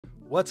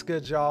What's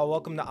good, y'all?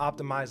 Welcome to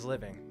Optimized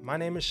Living. My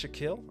name is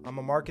Shaquille. I'm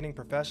a marketing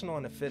professional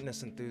and a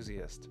fitness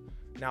enthusiast.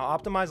 Now,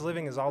 Optimized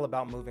Living is all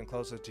about moving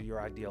closer to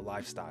your ideal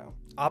lifestyle.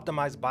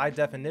 Optimized by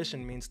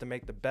definition means to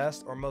make the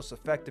best or most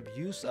effective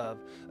use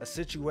of a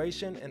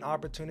situation, an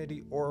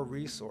opportunity, or a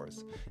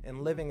resource.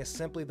 And living is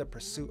simply the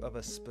pursuit of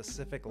a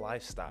specific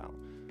lifestyle.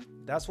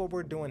 That's what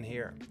we're doing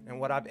here,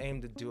 and what I've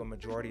aimed to do a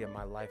majority of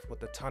my life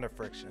with a ton of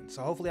friction.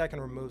 So hopefully I can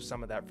remove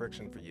some of that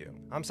friction for you.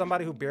 I'm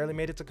somebody who barely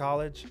made it to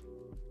college.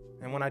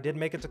 And when I did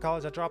make it to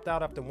college, I dropped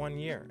out after 1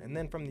 year. And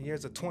then from the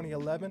years of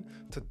 2011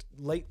 to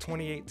late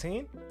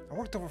 2018, I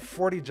worked over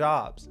 40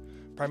 jobs,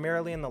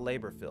 primarily in the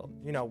labor field.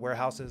 You know,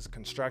 warehouses,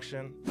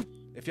 construction.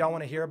 If y'all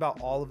want to hear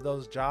about all of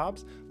those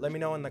jobs, let me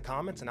know in the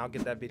comments and I'll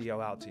get that video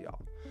out to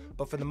y'all.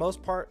 But for the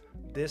most part,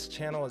 this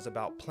channel is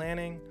about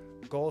planning,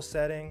 goal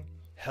setting,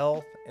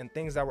 health, and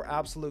things that were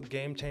absolute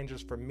game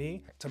changers for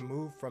me to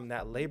move from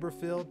that labor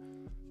field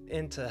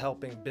into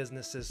helping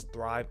businesses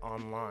thrive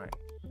online.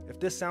 If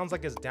this sounds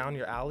like it's down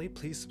your alley,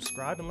 please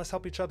subscribe and let's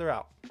help each other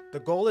out. The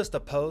goal is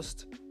to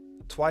post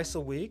twice a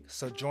week,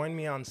 so join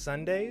me on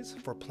Sundays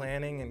for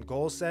planning and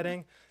goal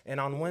setting, and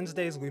on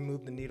Wednesdays we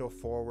move the needle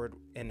forward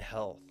in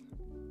health.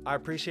 I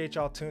appreciate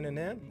y'all tuning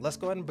in. Let's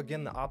go ahead and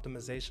begin the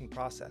optimization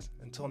process.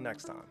 Until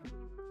next time.